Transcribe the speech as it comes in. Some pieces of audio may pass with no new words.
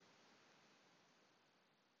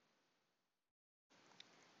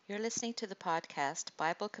You're listening to the podcast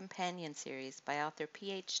Bible Companion Series by author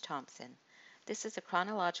P.H. Thompson. This is a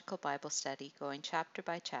chronological Bible study going chapter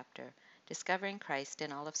by chapter, discovering Christ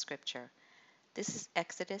in all of Scripture. This is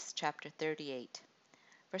Exodus chapter 38,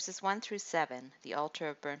 verses 1 through 7, the altar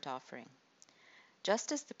of burnt offering.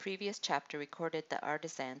 Just as the previous chapter recorded the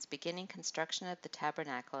artisans beginning construction of the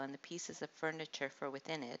tabernacle and the pieces of furniture for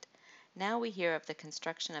within it, now we hear of the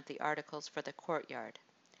construction of the articles for the courtyard.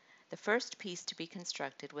 The first piece to be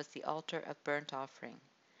constructed was the altar of burnt offering.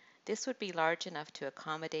 This would be large enough to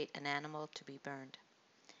accommodate an animal to be burned.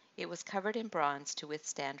 It was covered in bronze to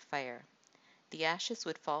withstand fire. The ashes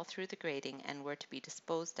would fall through the grating and were to be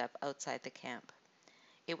disposed of outside the camp.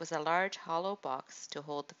 It was a large hollow box to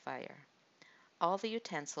hold the fire. All the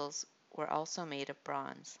utensils were also made of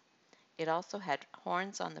bronze. It also had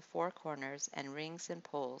horns on the four corners and rings and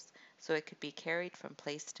poles, so it could be carried from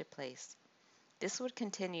place to place. This would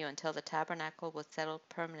continue until the tabernacle was settled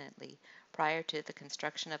permanently prior to the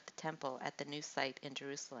construction of the temple at the new site in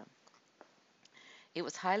Jerusalem. It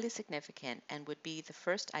was highly significant and would be the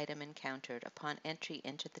first item encountered upon entry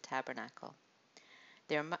into the tabernacle.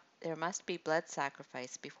 There must be blood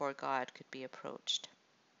sacrifice before God could be approached.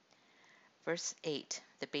 Verse 8,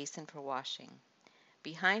 the basin for washing.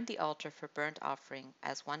 Behind the altar for burnt offering,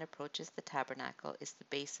 as one approaches the tabernacle, is the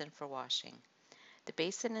basin for washing. The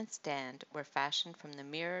basin and stand were fashioned from the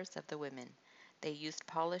mirrors of the women. They used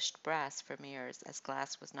polished brass for mirrors, as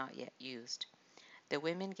glass was not yet used. The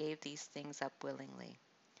women gave these things up willingly.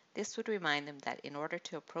 This would remind them that in order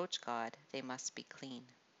to approach God, they must be clean.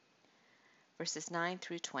 Verses 9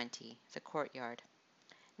 through 20, the courtyard.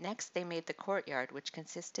 Next they made the courtyard, which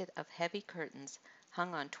consisted of heavy curtains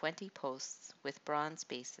hung on 20 posts with bronze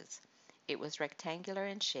bases. It was rectangular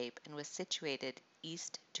in shape and was situated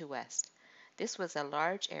east to west. This was a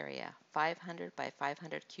large area, 500 by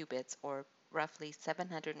 500 cubits, or roughly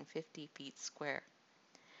 750 feet square.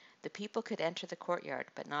 The people could enter the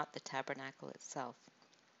courtyard, but not the tabernacle itself,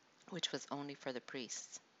 which was only for the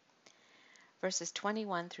priests. Verses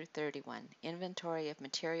 21 through 31, inventory of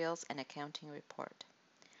materials and accounting report.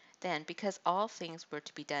 Then, because all things were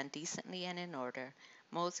to be done decently and in order,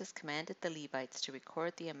 Moses commanded the Levites to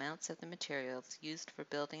record the amounts of the materials used for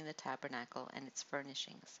building the tabernacle and its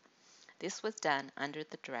furnishings. This was done under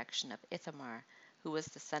the direction of Ithamar, who was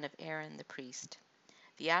the son of Aaron the priest.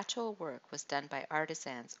 The actual work was done by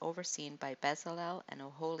artisans overseen by Bezalel and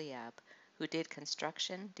Oholiab, who did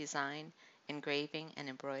construction, design, engraving, and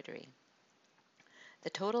embroidery.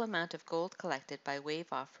 The total amount of gold collected by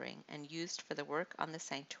wave offering and used for the work on the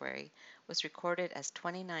sanctuary was recorded as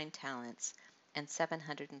 29 talents and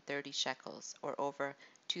 730 shekels, or over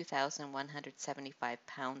 2,175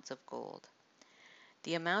 pounds of gold.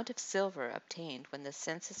 The amount of silver obtained when the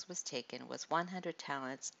census was taken was 100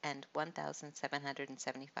 talents and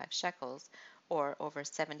 1,775 shekels, or over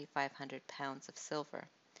 7,500 pounds of silver.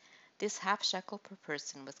 This half shekel per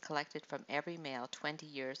person was collected from every male 20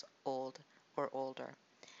 years old or older.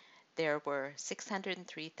 There were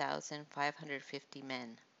 603,550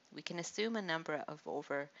 men. We can assume a number of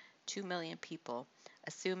over 2 million people,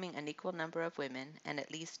 assuming an equal number of women and at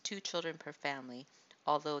least 2 children per family,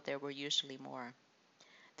 although there were usually more.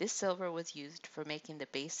 This silver was used for making the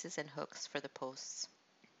bases and hooks for the posts.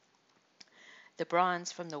 The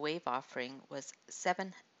bronze from the wave offering was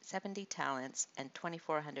 70 talents and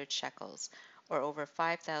 2,400 shekels, or over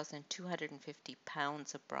 5,250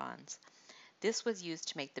 pounds of bronze. This was used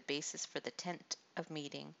to make the bases for the tent of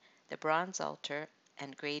meeting, the bronze altar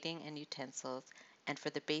and grating and utensils, and for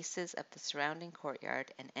the bases of the surrounding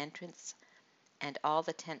courtyard and entrance and all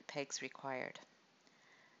the tent pegs required.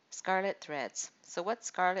 Scarlet threads. So what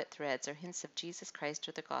scarlet threads or hints of Jesus Christ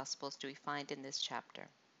or the Gospels do we find in this chapter?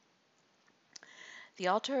 The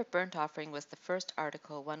altar of burnt offering was the first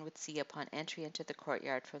article one would see upon entry into the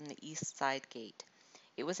courtyard from the east side gate.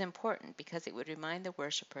 It was important because it would remind the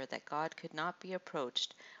worshipper that God could not be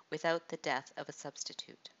approached without the death of a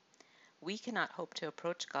substitute. We cannot hope to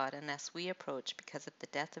approach God unless we approach because of the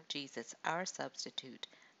death of Jesus, our substitute,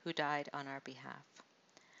 who died on our behalf.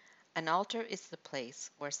 An altar is the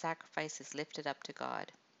place where sacrifice is lifted up to God.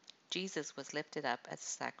 Jesus was lifted up as a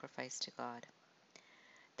sacrifice to God.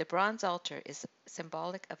 The bronze altar is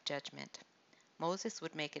symbolic of judgment. Moses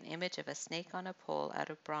would make an image of a snake on a pole out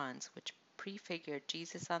of bronze, which prefigured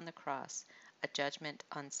Jesus on the cross, a judgment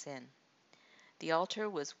on sin. The altar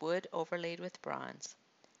was wood overlaid with bronze.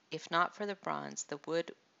 If not for the bronze, the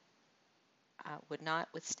wood would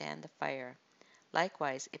not withstand the fire.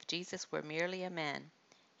 Likewise, if Jesus were merely a man,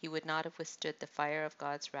 he would not have withstood the fire of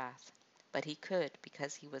God's wrath, but he could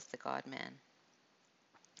because he was the God-man.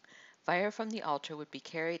 Fire from the altar would be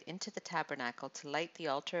carried into the tabernacle to light the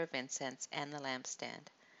altar of incense and the lampstand.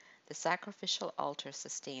 The sacrificial altar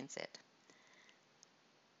sustains it.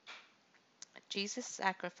 Jesus'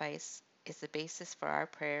 sacrifice is the basis for our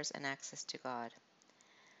prayers and access to God.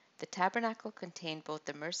 The tabernacle contained both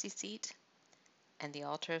the mercy seat and the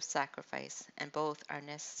altar of sacrifice, and both are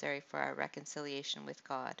necessary for our reconciliation with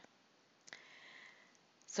God.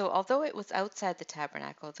 So, although it was outside the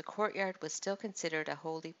tabernacle, the courtyard was still considered a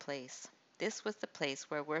holy place. This was the place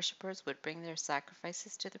where worshippers would bring their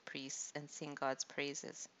sacrifices to the priests and sing God's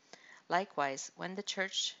praises. Likewise, when the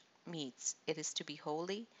church meets, it is to be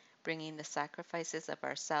holy, bringing the sacrifices of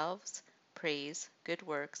ourselves, praise, good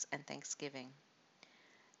works, and thanksgiving.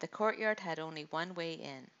 The courtyard had only one way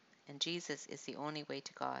in, and Jesus is the only way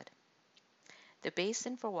to God. The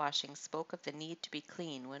basin for washing spoke of the need to be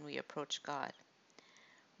clean when we approach God.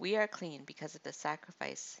 We are clean because of the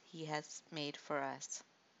sacrifice He has made for us.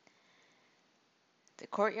 The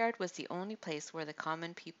courtyard was the only place where the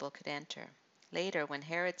common people could enter. Later, when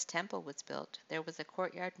Herod's temple was built, there was a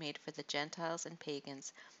courtyard made for the Gentiles and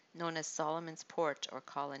pagans, known as Solomon's porch or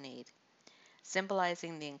colonnade,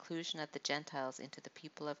 symbolizing the inclusion of the Gentiles into the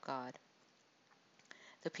people of God.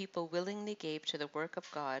 The people willingly gave to the work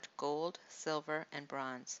of God gold, silver, and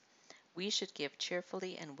bronze. We should give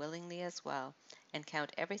cheerfully and willingly as well, and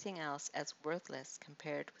count everything else as worthless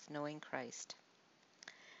compared with knowing Christ.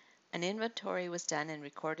 An inventory was done and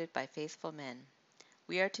recorded by faithful men.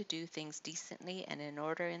 We are to do things decently and in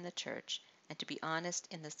order in the church, and to be honest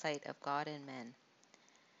in the sight of God and men.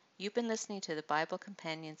 You've been listening to the Bible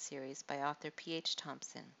Companion series by author P.H.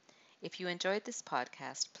 Thompson. If you enjoyed this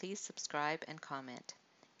podcast, please subscribe and comment.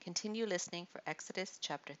 Continue listening for Exodus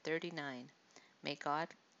chapter 39. May God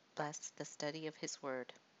bless the study of His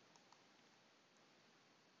Word.